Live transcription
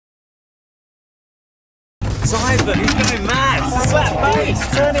Simon, he's going mad. Slap bass.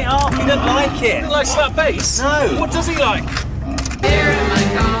 Turn it off. He doesn't like it. Like slap bass? No. What does he like? Here in my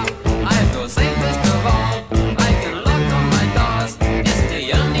car, I feel safest of all. I can lock on my doors. It's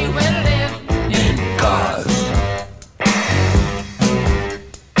the only way to live in cars.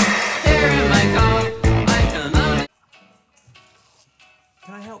 Here in my car, I can only...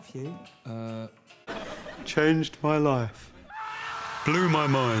 Can I help you? Changed my life. Blew my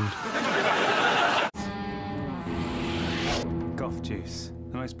mind. Goth juice,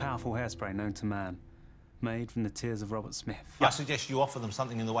 the most powerful hairspray known to man. Made from the tears of Robert Smith. I suggest you offer them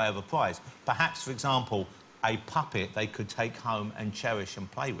something in the way of a prize. Perhaps, for example, a puppet they could take home and cherish and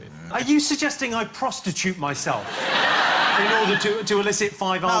play with. Are you suggesting I prostitute myself in order to elicit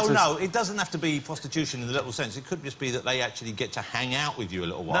 5 answers? No, it doesn't have to be prostitution in the literal sense. It could just be that they actually get to hang out with you a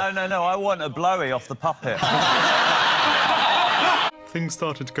little while. No, I want a blowy off the puppet. Things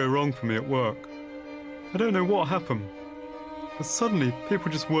started to go wrong for me at work. I don't know what happened, but suddenly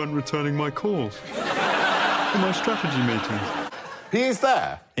people just weren't returning my calls. For my strategy meetings. He is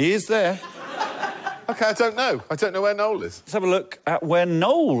there? He is there? OK, I don't know. I don't know where Noel is. Let's have a look at where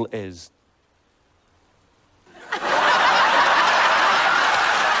Noel is.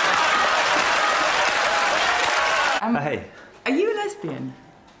 Hey. Are you a lesbian?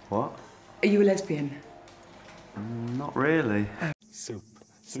 What? Are you a lesbian? Not really. Soup,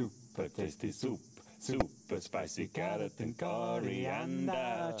 super tasty soup, super spicy carrot and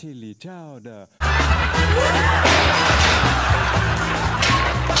coriander, chili chowder.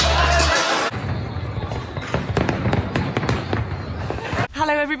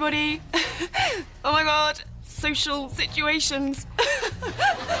 Hello, everybody. Oh my God, social situations. Oh,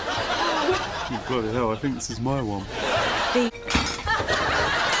 bloody hell, I think this is my one.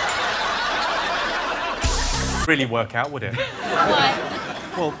 Really work out, would it? Why?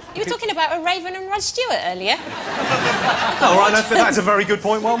 Well, You were talking about a Raven and Rod Stewart earlier. all right, that's a very good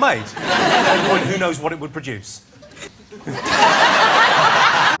point, well made. One point, who knows what it would produce.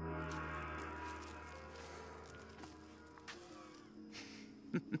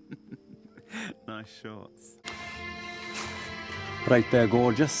 Nice shots. Right there,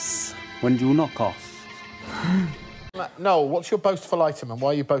 gorgeous. When do you knock off? Noel, what's your boastful item and why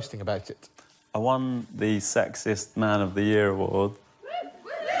are you boasting about it? I won the Sexiest Man of the Year award.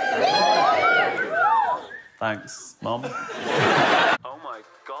 Thanks, Mum. Oh my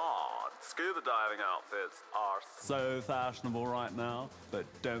God, scuba diving outfits are so fashionable right now. But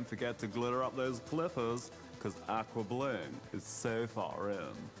don't forget to glitter up those clippers, because aqua bling is so far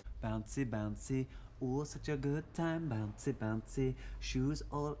in. Bouncy, bouncy, oh, such a good time. Bouncy, bouncy, shoes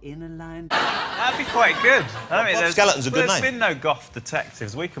all in a line. That'd be quite good. I mean, Skeleton's a good there's name. been no goth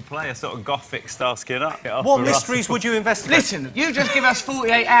detectives. We could play a sort of gothic Starsky and Hutch. What mysteries would you investigate? Listen, you just give us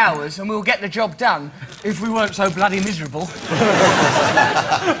 48 hours and we'll get the job done if we weren't so bloody miserable.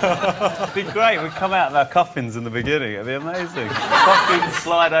 It'd be great. We'd come out of our coffins in the beginning. It'd be amazing. Coffins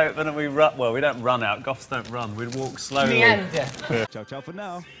slide open and we run. Well, we don't run out. Goths don't run. We'd walk slowly. Meander. Ciao, ciao for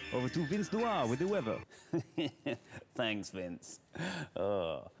now. Over to Vince Noir with the weather. Thanks, Vince.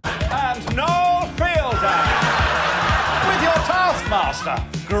 Oh. And Noel Fielder, with your Taskmaster,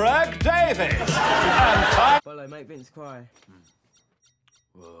 Greg Davies, and time... Follow, make Vince cry.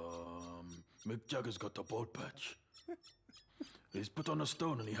 Mick Jagger's got a bald patch. He's put on a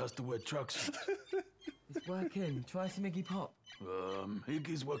stone and he has to wear tracksuit. It's working. Try some Iggy Pop.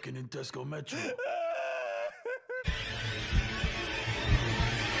 Iggy's working in Tesco Metro.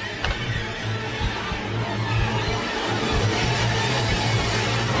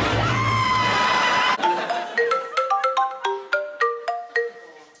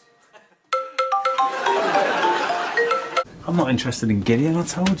 I'm not interested in Gideon, I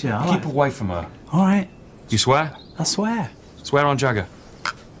told you. Keep away from her. All right, You swear? I swear. Swear on Jagger.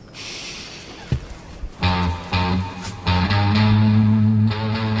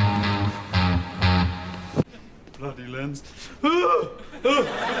 Bloody lens. Fine,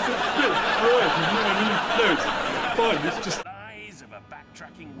 it's just... Eyes of a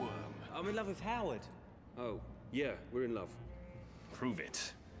backtracking worm. I'm in love with Howard. Oh, yeah, we're in love. Prove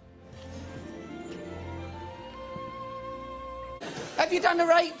it. Have you done a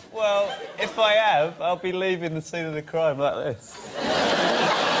rape? Well, if I have, I'll be leaving the scene of the crime like this.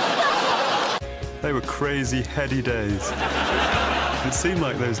 They were crazy, heady days. It seemed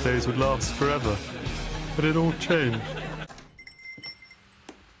like those days would last forever, but it all changed.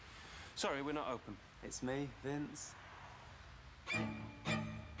 Sorry, we're not open. It's me, Vince.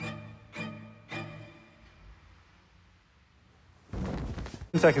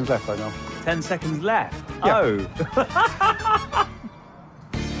 10 seconds left, I know. 10 seconds left? Yeah. Oh.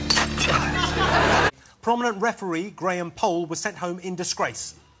 prominent referee, Graham Pole, was sent home in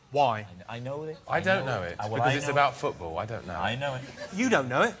disgrace. Why? I know it. I don't know it. Because it's about football. I don't know. I know it. You don't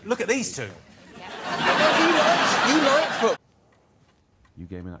know it. Look at these two. You like football. You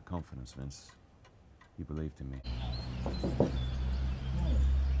gave me that confidence, Vince. You believed in me.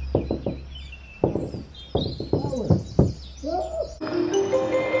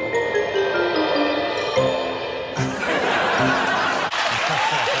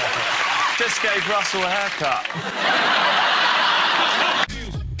 Just gave Russell a haircut.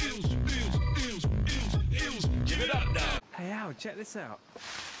 Hey, Al, check this out.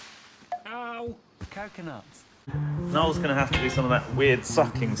 Ow! Coconuts. Noel's going to have to do some of that weird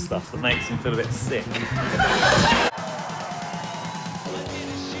sucking stuff that makes him feel a bit sick.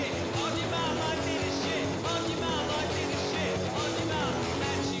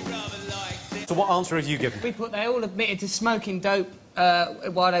 So what answer have you given? We put they all admitted to smoking dope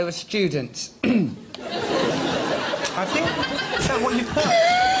while they were students. I think... Is that what you've put?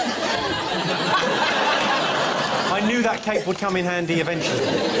 I knew that cape would come in handy eventually.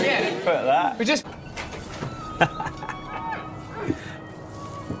 Yeah. Put that. We just...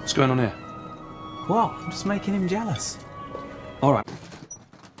 What's going on here? What? I'm just making him jealous. All right.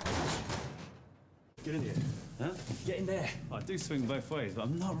 Get in here. Huh? Get in there. I do swing both ways, but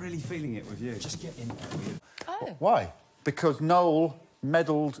I'm not really feeling it with you. Just get in there with you. Oh. Why? Because Noel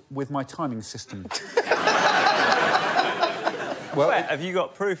meddled with my timing system. Well, Wait, have you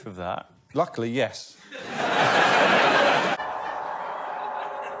got proof of that? Luckily, yes.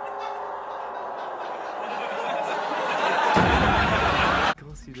 Of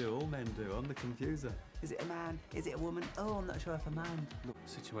course you do. All men do. I'm the confuser. Is it a man? Is it a woman? Oh, I'm not sure if a man. Look,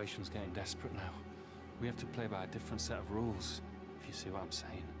 the situation's getting desperate now. We have to play by a different set of rules, if you see what I'm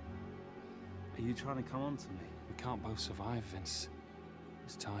saying. Are you trying to come on to me? We can't both survive, Vince.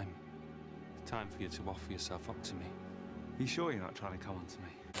 It's time. It's time for you to offer yourself up to me. Are you sure you're not trying to come on to me?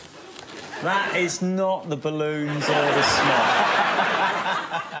 That is not the balloons or the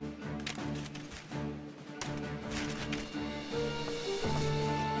snot.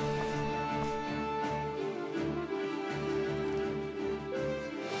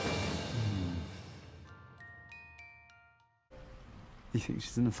 You think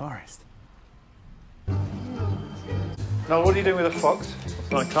she's in the forest? Noel, what are you doing with a fox?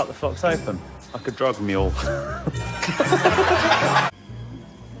 Can I cut the fox open? Like a drug mule.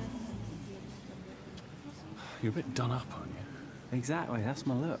 You're a bit done up, aren't you? Exactly, that's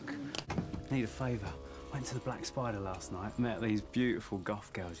my look. Need a favour. Went to the Black Spider last night, met these beautiful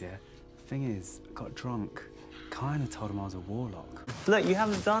goth girls, yeah? Thing is, I got drunk. Kinda told them I was a warlock. Look, you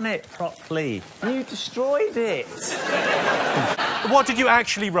haven't done it properly. You destroyed it. What did you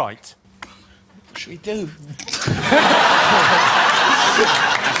actually write? What should we do?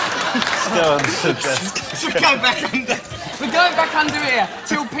 Go on, suggest. We're going back under. We're going back under here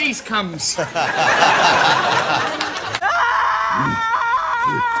till peace comes.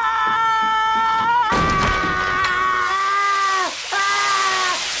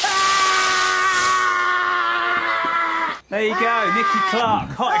 There you go, Nicky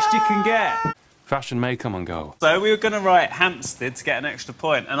Clark, hottest you can get. Fashion may come and go. So we were going to write Hampstead to get an extra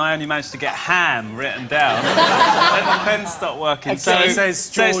point, and I only managed to get Ham written down. Then the pen stopped working, so it says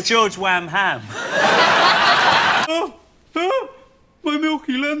George Wham Ham. My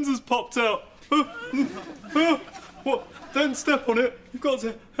milky lens has popped out. What? Don't step on it. You've got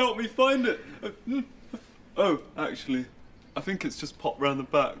to help me find it. Oh, actually, I think it's just popped round the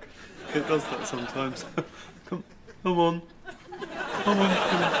back. It does that sometimes. Come on. Come on,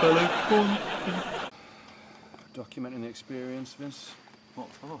 fellow. Come on. Documenting the experience, Vince. What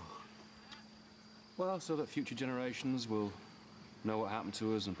for? Well, so that future generations will know what happened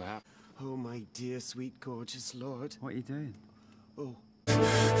to us and perhaps... Oh, my dear, sweet, gorgeous Lord. What are you doing? Oh.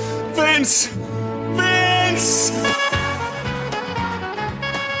 Vince! Vince!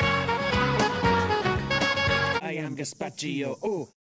 I am Gaspacio. Oh.